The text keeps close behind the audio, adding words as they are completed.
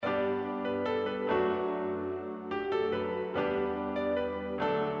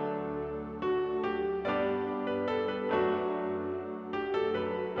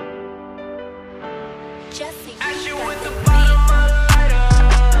Jesse. As you with the bottom of the lighter,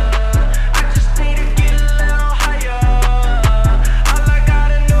 I just need to get a little higher. All I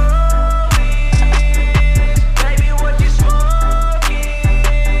gotta know is, baby, what you smoking?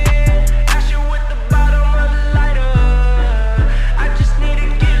 As you with the bottom of the lighter, I just need to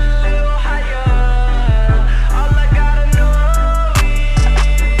get a little higher. All I gotta know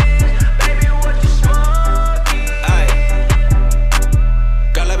is, baby, what you smoking?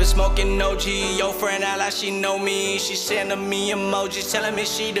 Girl, I've been smoking OG. Your friend act like she know me. She sending me emojis, telling me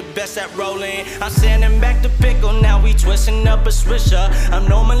she the best at rolling. I'm sending back the pickle, now we twisting up a swisher. I'm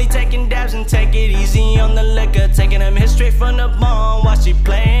normally taking dabs and take it easy on the liquor. Taking them hits straight from the bomb while she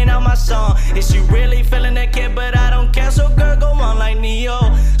playing out my song. Is she really feeling that kid? But I don't care, so girl, go on like Neo.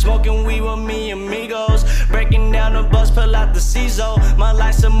 Smoking weed with me amigos, breaking down the bus, pull out the CISO. My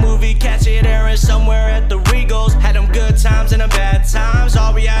life's a movie, catch it airing somewhere at the Regals. Had them good times and the bad times,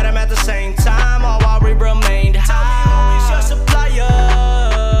 all we had them at the same time, all while we remained high. Tell me who is your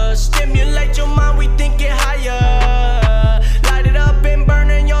supplier? Stimulate your mind, we think it higher. Light it up and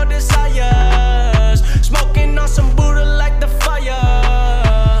burning your desires. Smoking on some Buddha like the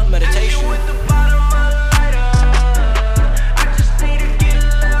fire. Meditation. With the bottom of the lighter, I just need to get a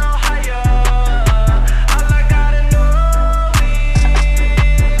little higher. All I gotta know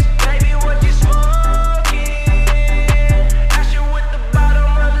is, baby, what you smoking? As you with the bottom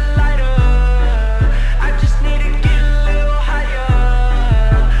of the lighter, I just need to get a little higher.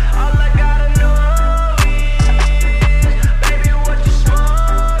 All I gotta know is, baby, what you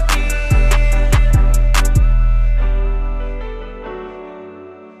smoking?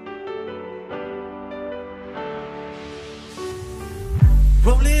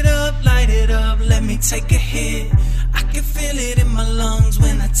 Roll it up, light it up, let me take a hit. I can feel it in my lungs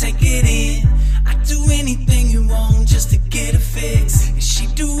when I take it in. I do anything you want just to get a fix, and she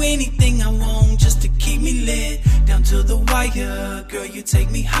do anything I want just to keep me lit. Down to the wire, girl, you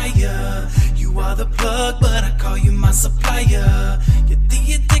take me higher. You are the plug, but I call you my supplier. You're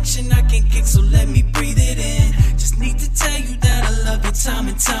the addiction I can't kick, so let me breathe it in. Just need to tell you that I love you time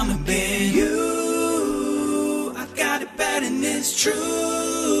and time again. You, I got it bad and it's true.